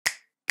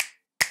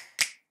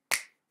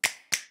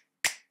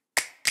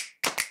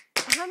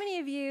How many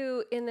of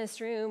you in this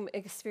room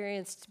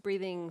experienced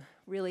breathing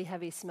really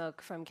heavy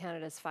smoke from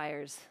Canada's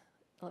fires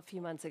a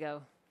few months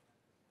ago?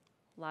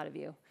 A lot of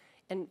you.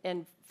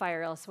 And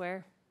fire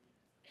elsewhere?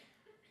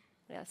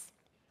 Yes.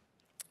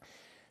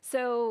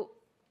 So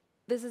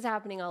this is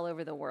happening all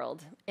over the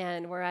world.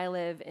 And where I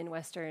live in the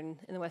Western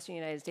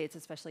United States,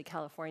 especially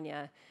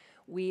California,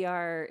 we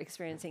are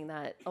experiencing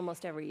that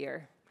almost every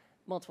year,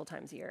 multiple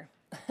times a year.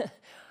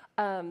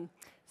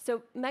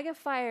 So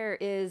Megafire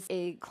is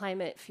a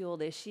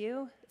climate-fueled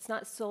issue. It's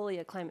not solely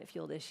a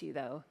climate-fueled issue,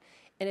 though,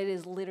 and it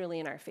is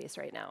literally in our face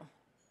right now.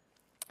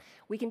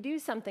 We can do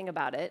something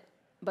about it,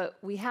 but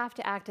we have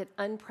to act at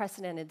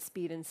unprecedented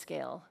speed and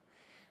scale.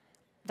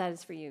 That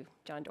is for you,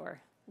 John Doerr.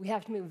 We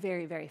have to move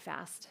very, very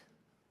fast.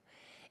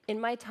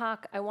 In my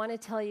talk, I want to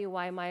tell you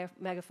why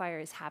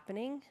Megafire is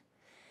happening,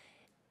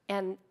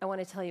 and I want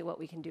to tell you what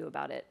we can do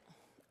about it.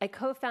 I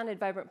co-founded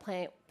Vibrant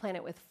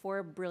Planet with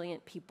 4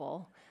 brilliant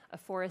people, a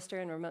forester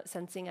and remote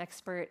sensing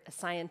expert, a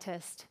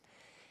scientist,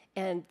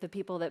 and the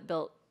people that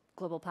built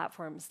global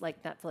platforms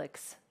like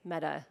Netflix,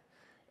 Meta,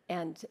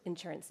 and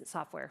insurance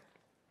software.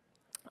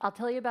 I'll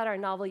tell you about our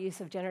novel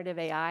use of generative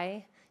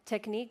AI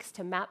techniques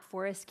to map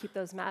forests, keep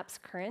those maps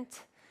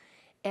current,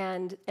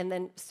 and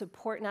then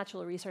support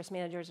natural resource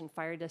managers and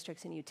fire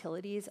districts and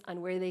utilities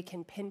on where they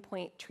can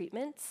pinpoint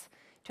treatments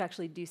to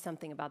actually do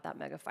something about that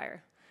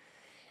megafire.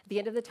 At the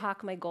end of the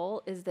talk, my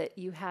goal is that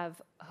you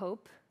have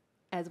hope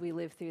as we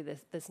live through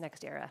this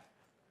next era.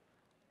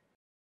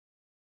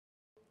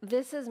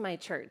 This is my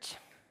church.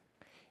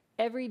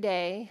 Every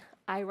day,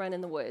 I run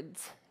in the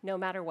woods, no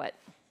matter what.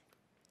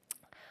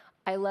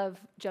 I love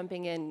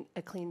jumping in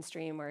a clean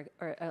stream or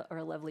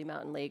a lovely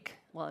mountain lake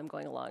while I'm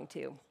going along,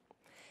 too.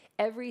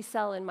 Every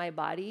cell in my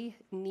body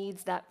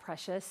needs that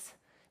precious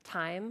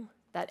time,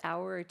 that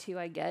hour or two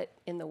I get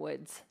in the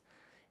woods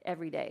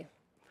every day.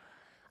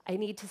 I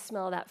need to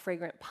smell that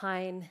fragrant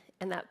pine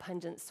and that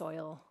pungent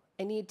soil.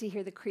 I need to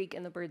hear the creek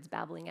and the birds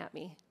babbling at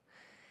me.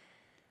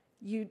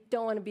 You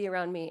don't want to be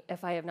around me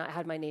if I have not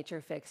had my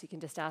nature fix. You can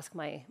just ask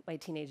my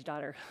teenage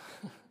daughter.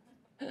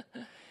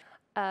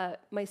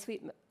 My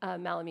sweet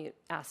Malamute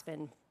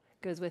Aspen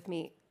goes with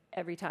me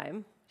every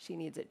time. She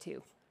needs it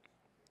too.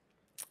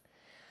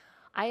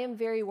 I am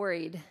very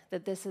worried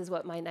that this is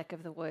what my neck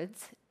of the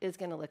woods is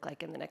going to look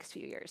like in the next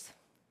few years.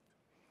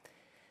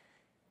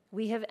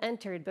 We have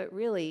entered, but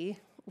really,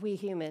 we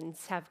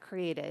humans have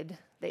created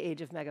the age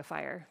of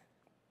Megafire.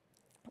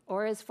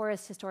 Or as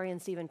forest historian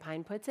Stephen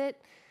Pine puts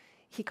it,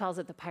 he calls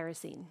it the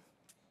Pyrocene.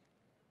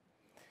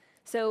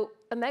 So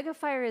a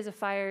megafire is a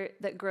fire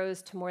that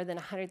grows to more than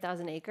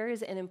 100,000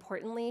 acres and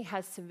importantly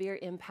has severe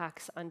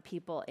impacts on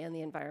people and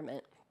the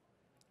environment.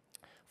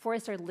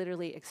 Forests are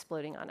literally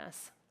exploding on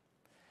us.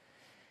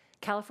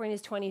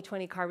 California's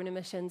 2020 carbon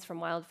emissions from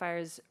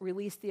wildfires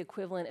released the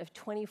equivalent of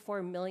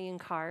 24 million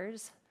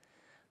cars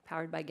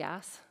powered by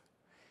gas,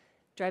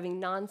 driving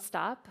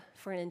nonstop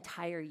for an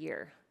entire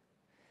year.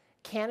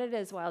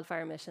 Canada's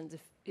wildfire emissions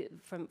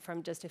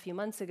from just a few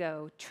months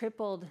ago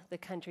tripled the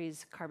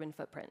country's carbon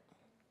footprint.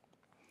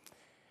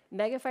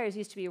 Megafires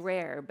used to be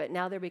rare, but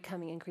now they're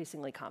becoming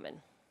increasingly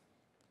common.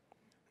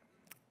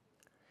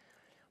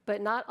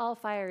 But not all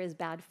fire is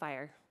bad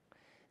fire.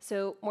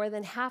 So more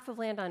than half of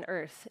land on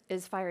Earth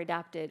is fire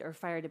adapted or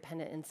fire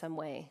dependent in some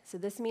way. So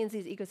this means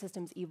these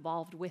ecosystems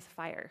evolved with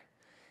fire.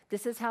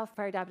 This is how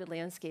fire adapted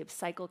landscapes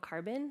cycle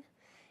carbon.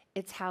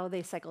 It's how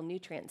they cycle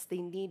nutrients.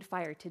 They need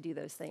fire to do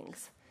those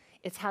things.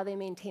 It's how they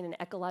maintain an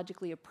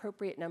ecologically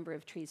appropriate number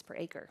of trees per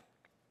acre.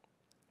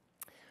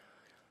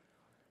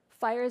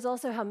 Fire is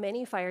also how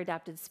many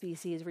fire-adapted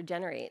species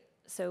regenerate.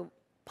 So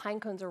pine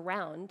cones are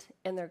round,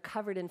 and they're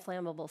covered in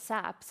flammable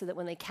sap so that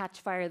when they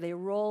catch fire, they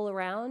roll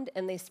around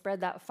and they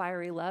spread that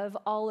fiery love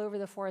all over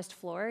the forest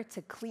floor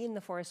to clean the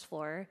forest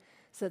floor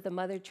so that the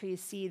mother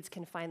tree's seeds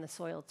can find the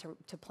soil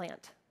to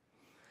plant.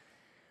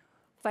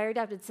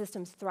 Fire-adapted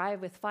systems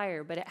thrive with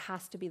fire, but it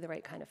has to be the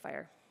right kind of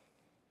fire.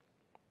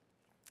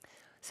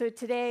 So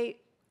today,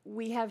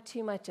 we have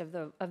too much of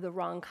the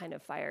wrong kind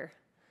of fire,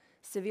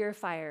 severe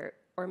fire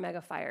or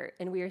megafire,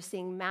 and we are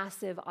seeing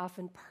massive,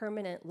 often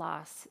permanent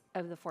loss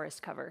of the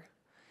forest cover.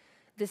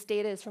 This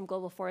data is from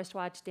Global Forest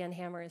Watch. Dan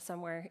Hammer is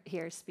somewhere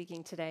here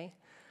speaking today.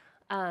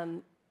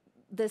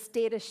 This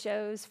data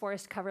shows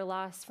forest cover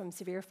loss from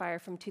severe fire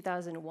from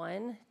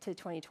 2001 to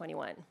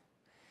 2021.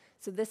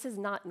 So this is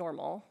not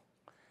normal,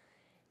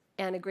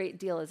 and a great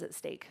deal is at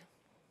stake.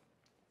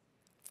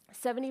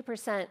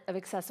 70% of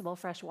accessible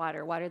fresh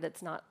water, water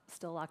that's not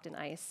still locked in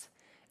ice,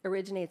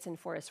 originates in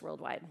forests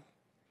worldwide.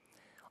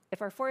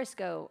 If our forests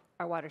go,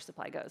 our water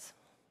supply goes.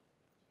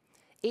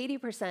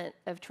 80%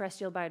 of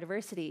terrestrial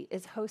biodiversity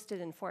is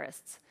hosted in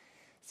forests.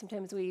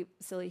 Sometimes we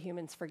silly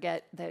humans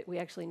forget that we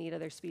actually need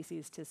other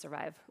species to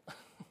survive.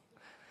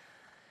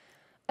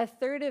 A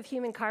third of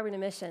human carbon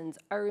emissions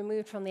are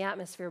removed from the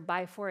atmosphere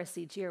by forests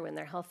each year when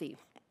they're healthy.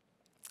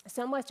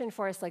 Some western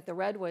forests, like the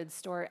redwoods,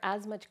 store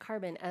as much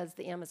carbon as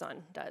the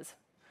Amazon does.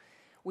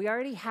 We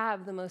already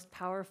have the most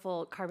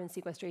powerful carbon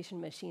sequestration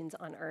machines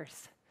on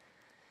Earth.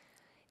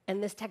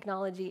 And this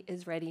technology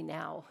is ready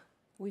now.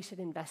 We should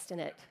invest in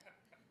it.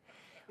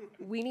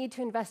 We need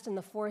to invest in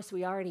the forests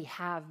we already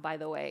have, by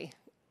the way,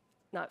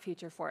 not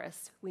future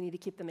forests. We need to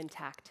keep them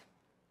intact.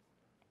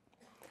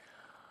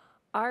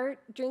 Our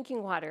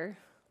drinking water,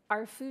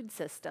 our food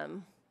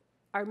system,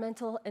 our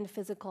mental and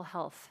physical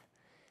health,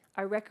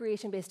 our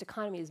recreation-based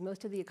economies,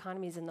 most of the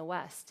economies in the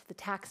West, the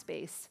tax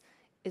base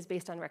is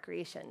based on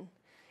recreation.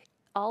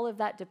 All of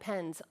that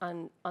depends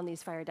on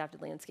these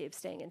fire-adapted landscapes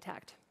staying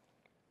intact.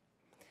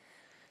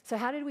 So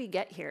how did we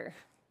get here?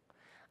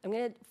 I'm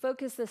going to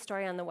focus this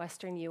story on the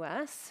Western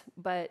US,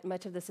 but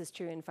much of this is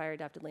true in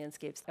fire-adapted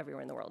landscapes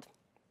everywhere in the world.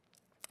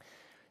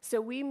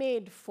 So we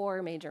made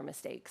 4 major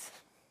mistakes.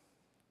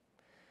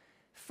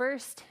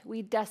 First,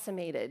 we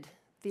decimated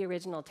the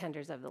original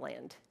tenders of the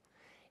land,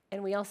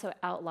 and we also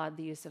outlawed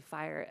the use of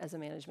fire as a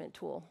management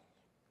tool.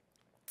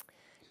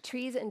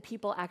 Trees and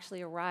people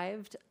actually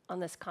arrived on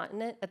this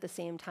continent at the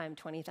same time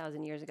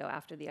 20,000 years ago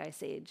after the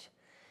Ice Age.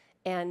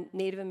 And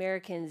Native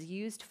Americans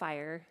used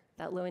fire,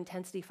 that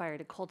low-intensity fire,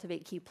 to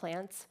cultivate key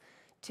plants,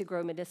 to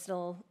grow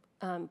medicinal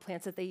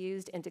plants that they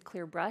used, and to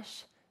clear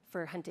brush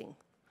for hunting.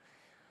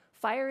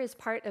 Fire is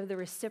part of the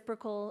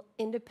reciprocal,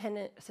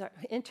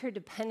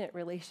 interdependent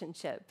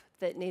relationship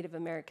that Native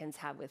Americans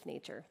have with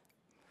nature.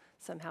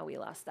 Somehow we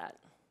lost that.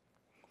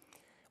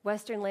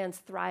 Western lands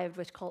thrived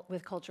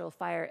with cultural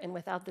fire, and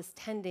without this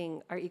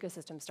tending, our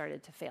ecosystem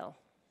started to fail.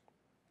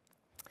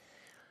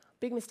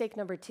 Big mistake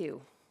number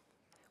 2.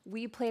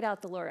 We played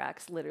out the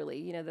Lorax, literally.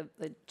 You know,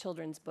 the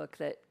children's book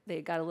that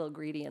they got a little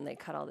greedy and they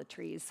cut all the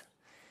trees.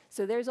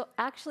 So there's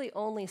actually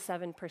only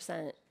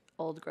 7%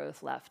 old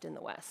growth left in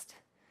the West.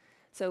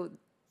 So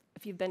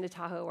if you've been to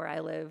Tahoe, where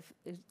I live,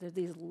 there's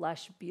these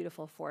lush,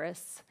 beautiful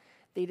forests.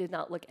 They did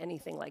not look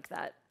anything like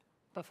that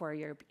before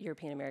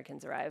European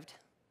Americans arrived.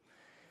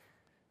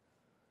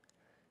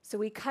 So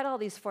we cut all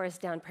these forests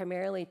down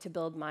primarily to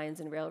build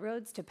mines and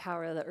railroads to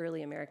power the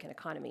early American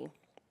economy.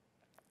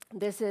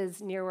 This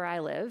is near where I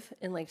live,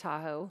 in Lake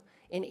Tahoe,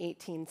 in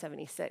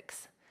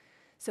 1876.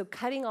 So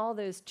cutting all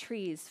those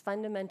trees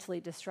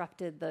fundamentally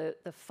disrupted the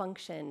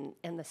function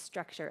and the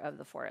structure of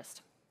the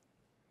forest.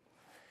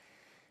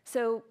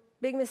 So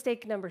big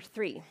mistake number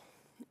 3.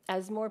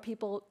 As more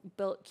people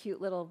built cute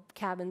little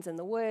cabins in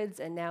the woods,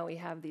 and now we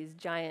have these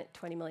giant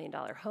 $20 million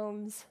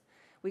homes,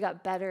 we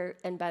got better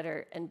and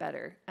better and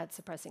better at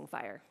suppressing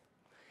fire.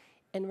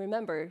 And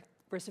remember,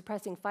 we're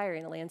suppressing fire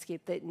in a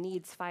landscape that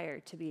needs fire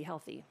to be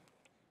healthy.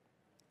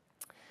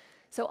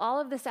 So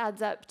all of this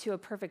adds up to a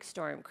perfect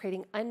storm,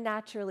 creating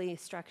unnaturally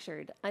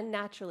structured,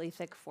 unnaturally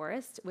thick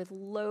forests with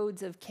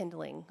loads of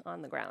kindling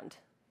on the ground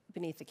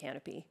beneath the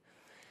canopy.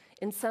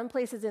 In some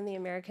places in the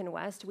American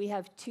West, we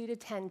have 2 to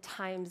 10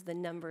 times the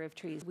number of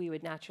trees we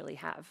would naturally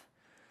have.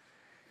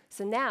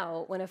 So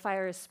now, when a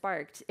fire is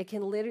sparked, it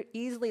can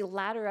easily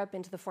ladder up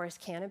into the forest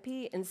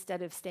canopy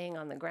instead of staying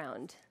on the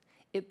ground.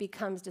 It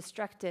becomes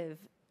destructive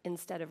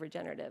instead of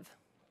regenerative.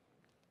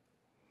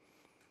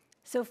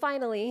 So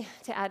finally,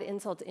 to add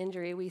insult to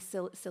injury, we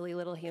silly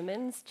little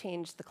humans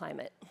changed the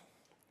climate.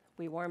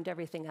 We warmed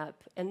everything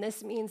up. And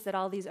this means that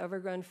all these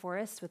overgrown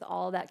forests with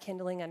all that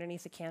kindling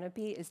underneath the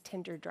canopy is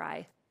tinder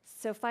dry.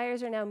 So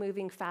fires are now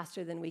moving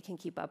faster than we can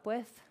keep up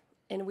with,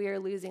 and we are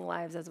losing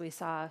lives, as we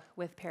saw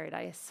with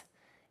Paradise,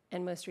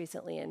 and most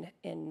recently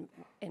in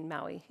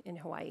Maui, in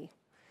Hawaii.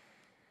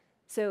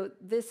 So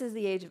this is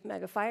the age of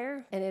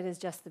Megafire, and it is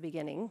just the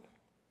beginning,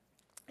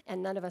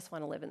 and none of us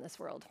want to live in this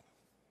world.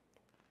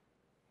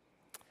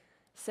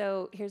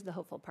 So here's the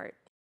hopeful part.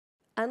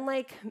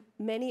 Unlike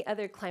many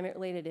other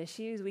climate-related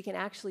issues, we can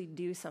actually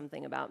do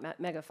something about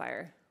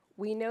Megafire.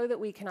 We know that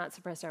we cannot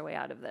suppress our way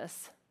out of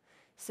this.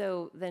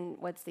 So then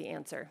what's the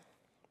answer?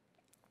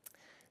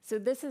 So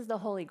this is the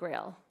Holy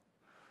Grail: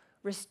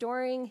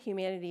 restoring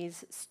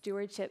humanity's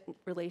stewardship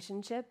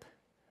relationship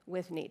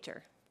with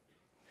nature.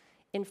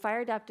 In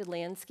fire-adapted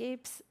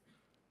landscapes,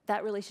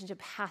 that relationship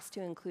has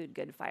to include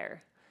good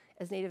fire,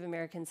 as Native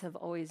Americans have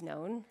always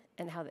known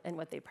and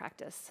what they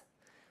practice.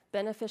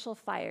 Beneficial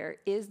fire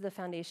is the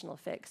foundational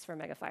fix for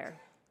Megafire.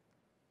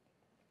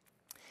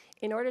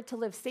 In order to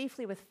live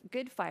safely with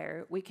good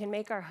fire, we can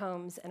make our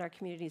homes and our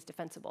communities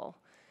defensible,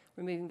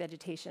 removing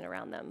vegetation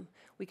around them.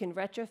 We can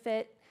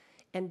retrofit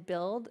and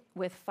build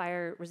with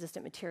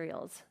fire-resistant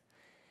materials.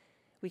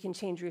 We can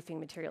change roofing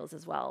materials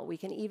as well. We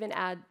can even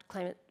add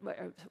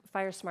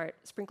fire-smart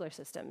sprinkler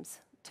systems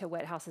to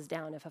wet houses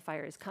down if a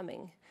fire is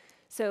coming.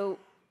 So,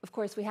 of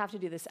course, we have to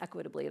do this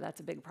equitably.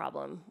 That's a big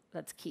problem.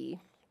 That's key.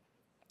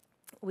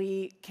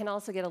 We can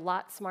also get a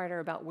lot smarter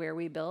about where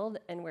we build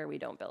and where we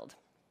don't build.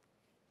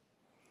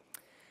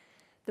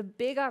 The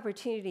big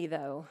opportunity,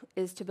 though,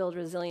 is to build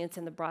resilience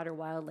in the broader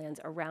wildlands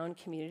around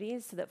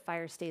communities so that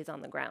fire stays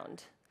on the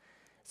ground.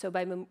 So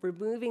by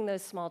removing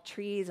those small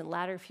trees and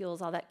ladder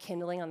fuels, all that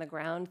kindling on the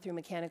ground through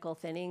mechanical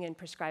thinning and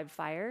prescribed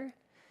fire,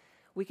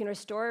 we can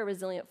restore a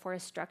resilient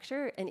forest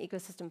structure and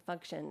ecosystem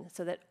function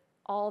so that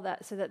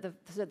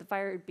the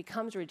fire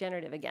becomes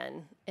regenerative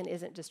again and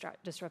isn't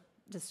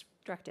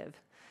destructive.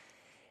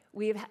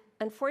 We've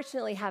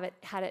unfortunately had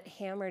it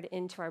hammered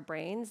into our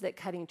brains that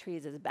cutting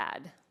trees is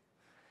bad.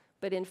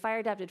 But in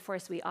fire-adapted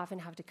forests, we often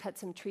have to cut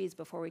some trees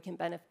before we can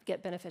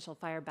get beneficial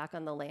fire back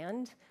on the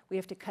land. We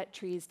have to cut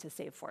trees to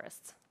save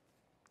forests.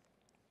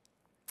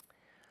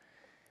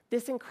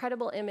 This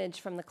incredible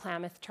image from the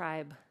Klamath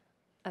tribe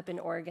up in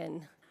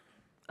Oregon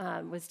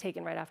was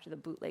taken right after the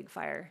bootleg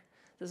fire.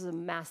 This is a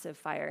massive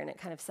fire, and it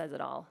kind of says it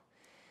all.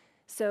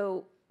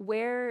 So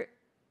where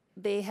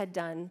the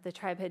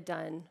tribe had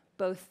done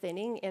both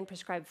thinning and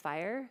prescribed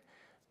fire,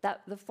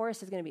 that the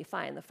forest is going to be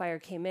fine. The fire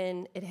came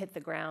in, it hit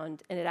the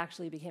ground, and it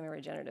actually became a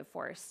regenerative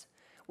forest.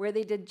 Where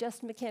they did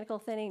just mechanical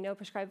thinning, no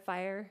prescribed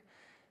fire,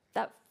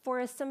 that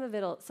forest, some of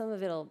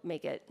it'll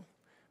make it,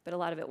 but a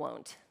lot of it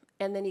won't.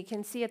 And then you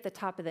can see at the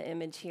top of the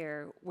image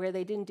here, where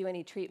they didn't do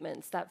any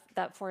treatments,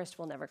 that forest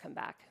will never come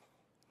back.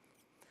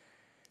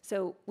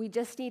 So we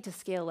just need to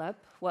scale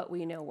up what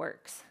we know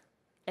works.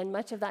 And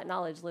much of that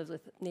knowledge lives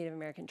with Native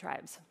American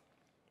tribes.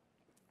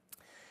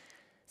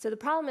 So the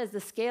problem is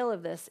the scale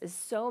of this is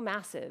so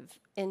massive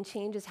and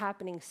change is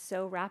happening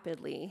so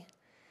rapidly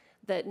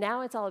that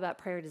now it's all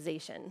about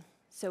prioritization.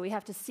 So we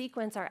have to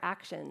sequence our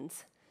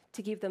actions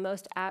to keep the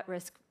most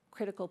at-risk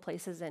critical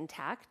places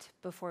intact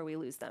before we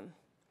lose them.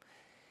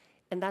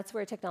 And that's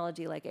where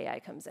technology like AI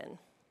comes in.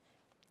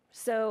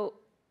 So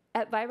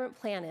at Vibrant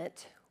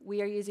Planet,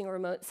 we are using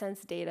remote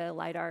sense data,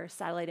 LiDAR,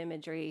 satellite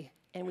imagery,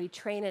 and we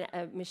train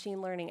a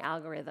machine learning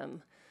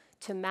algorithm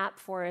to map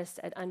forests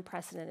at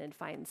unprecedented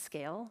fine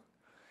scale.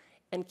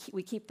 And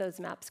we keep those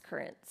maps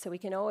current. So we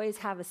can always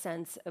have a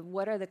sense of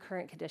what are the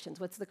current conditions,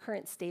 what's the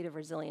current state of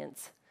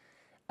resilience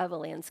of a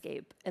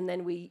landscape. And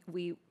then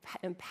we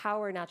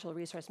empower natural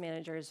resource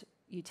managers,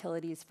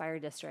 utilities, fire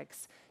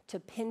districts to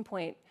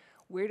pinpoint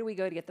where do we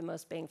go to get the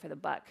most bang for the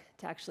buck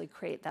to actually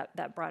create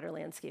that broader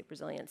landscape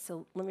resilience.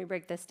 So let me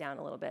break this down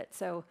a little bit.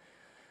 So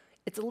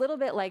it's a little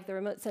bit like the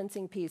remote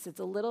sensing piece. It's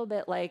a little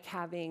bit like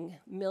having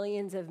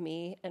millions of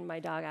me and my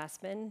dog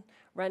Aspen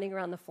running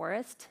around the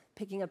forest,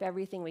 picking up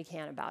everything we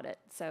can about it.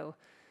 So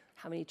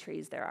how many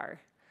trees there are,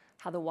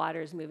 how the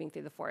water is moving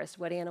through the forest,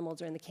 what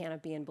animals are in the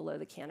canopy and below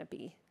the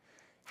canopy,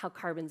 how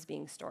carbon's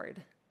being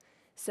stored.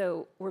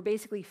 So we're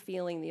basically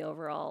feeling the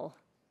overall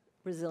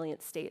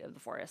resilient state of the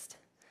forest.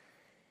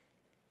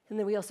 And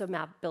then we also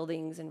map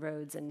buildings and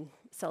roads and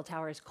cell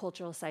towers,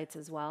 cultural sites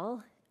as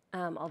well,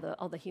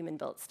 all the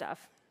human-built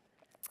stuff.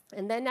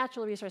 And then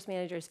natural resource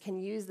managers can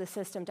use the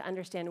system to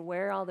understand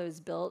where all those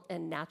built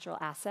and natural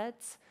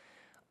assets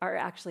are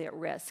actually at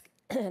risk.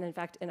 And in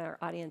fact, in our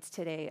audience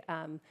today,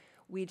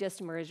 we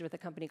just merged with a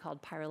company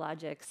called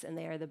Pyrologics, and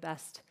they are the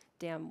best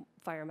dam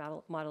fire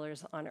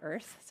modelers on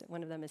Earth. So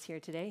one of them is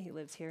here today. He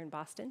lives here in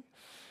Boston.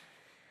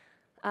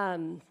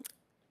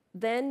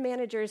 Then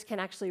managers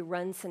can actually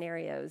run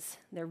scenarios.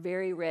 They're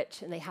very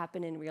rich, and they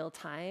happen in real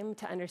time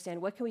to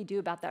understand what can we do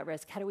about that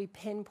risk? How do we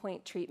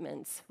pinpoint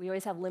treatments? We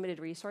always have limited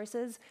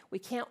resources. We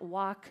can't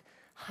walk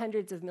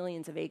hundreds of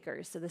millions of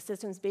acres. So the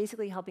system's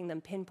basically helping them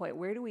pinpoint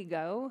where do we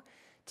go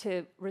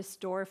to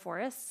restore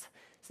forests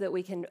so that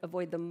we can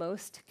avoid the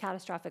most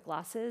catastrophic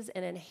losses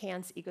and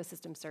enhance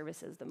ecosystem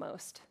services the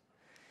most.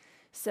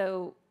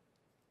 So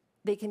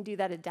they can do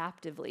that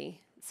adaptively.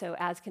 So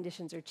as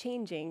conditions are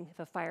changing, if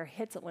a fire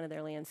hits at one of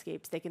their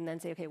landscapes, they can then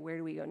say, okay, where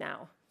do we go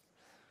now?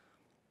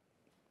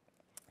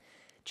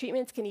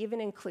 Treatments can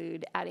even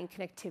include adding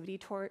connectivity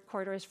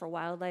corridors for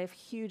wildlife,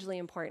 hugely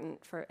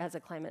important as a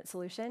climate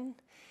solution.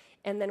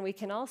 And then we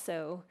can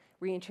also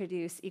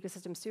reintroduce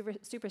ecosystem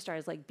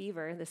superstars like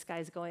beaver. This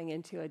guy's going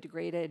into a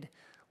degraded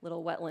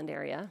little wetland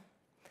area.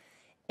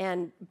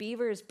 And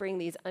beavers bring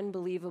these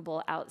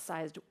unbelievable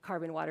outsized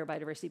carbon water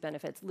biodiversity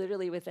benefits.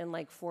 Literally within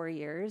like 4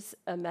 years,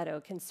 a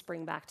meadow can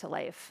spring back to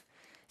life.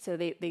 So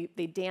they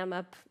dam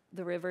up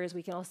the rivers.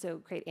 We can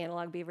also create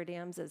analog beaver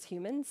dams as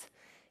humans,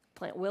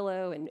 plant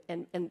willow,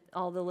 and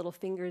all the little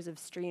fingers of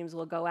streams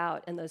will go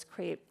out, and those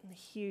create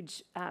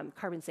huge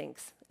carbon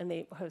sinks, and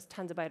they host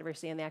tons of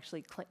biodiversity, and they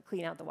actually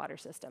clean out the water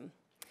system.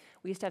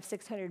 We used to have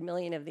 600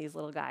 million of these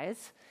little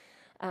guys.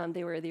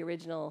 They were the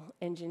original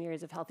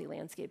engineers of healthy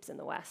landscapes in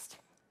the West.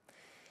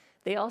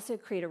 They also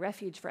create a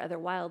refuge for other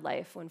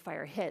wildlife when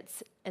fire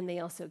hits, and they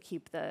also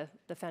keep the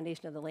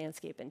foundation of the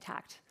landscape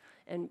intact.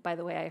 And by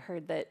the way, I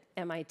heard that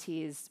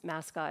MIT's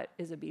mascot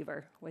is a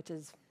beaver, which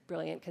is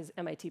brilliant because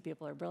MIT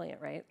people are brilliant,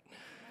 right?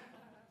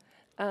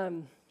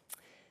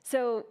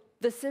 So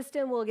the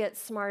system will get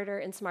smarter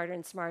and smarter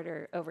and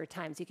smarter over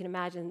time. So you can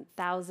imagine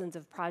thousands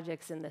of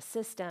projects in the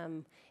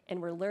system,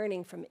 and we're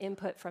learning from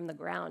input from the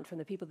ground, from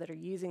the people that are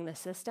using the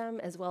system,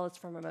 as well as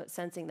from remote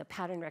sensing, the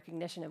pattern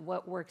recognition of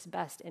what works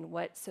best in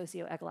what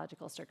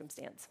socio-ecological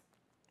circumstance.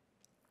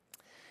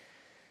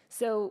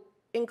 So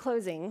in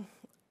closing,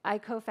 I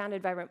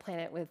co-founded Vibrant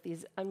Planet with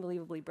these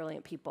unbelievably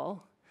brilliant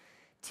people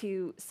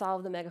to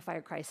solve the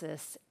Megafire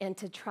crisis and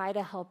to try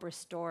to help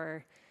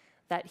restore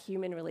that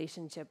human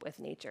relationship with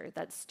nature,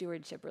 that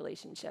stewardship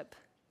relationship.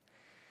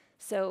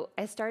 So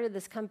I started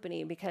this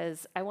company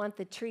because I want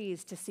the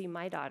trees to see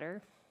my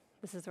daughter.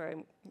 This is where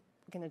I'm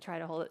going to try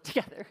to hold it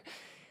together.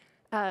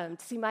 To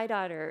see my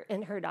daughter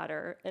and her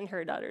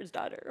daughter's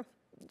daughter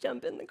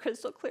jump in the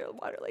crystal clear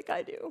water like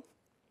I do.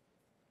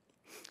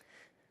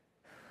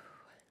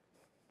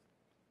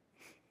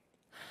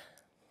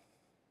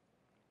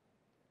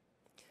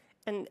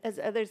 And as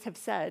others have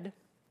said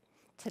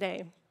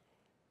today,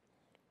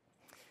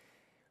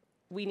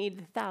 we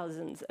need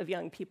thousands of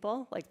young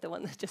people, like the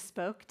one that just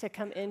spoke, to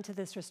come into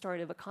this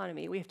restorative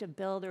economy. We have to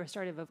build a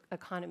restorative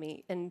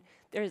economy, and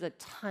there's a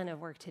ton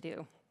of work to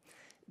do.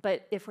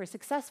 But if we're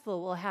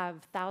successful, we'll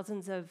have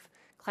thousands of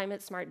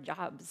climate-smart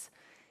jobs.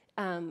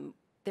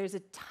 There's a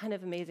ton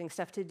of amazing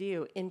stuff to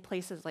do in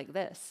places like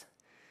this.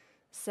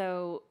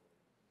 So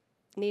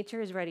nature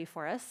is ready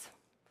for us.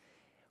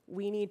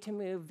 We need to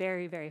move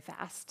very, very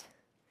fast.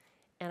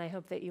 And I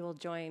hope that you will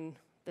join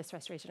this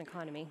restoration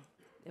economy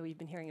that we've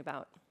been hearing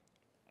about.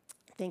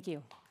 Thank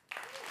you.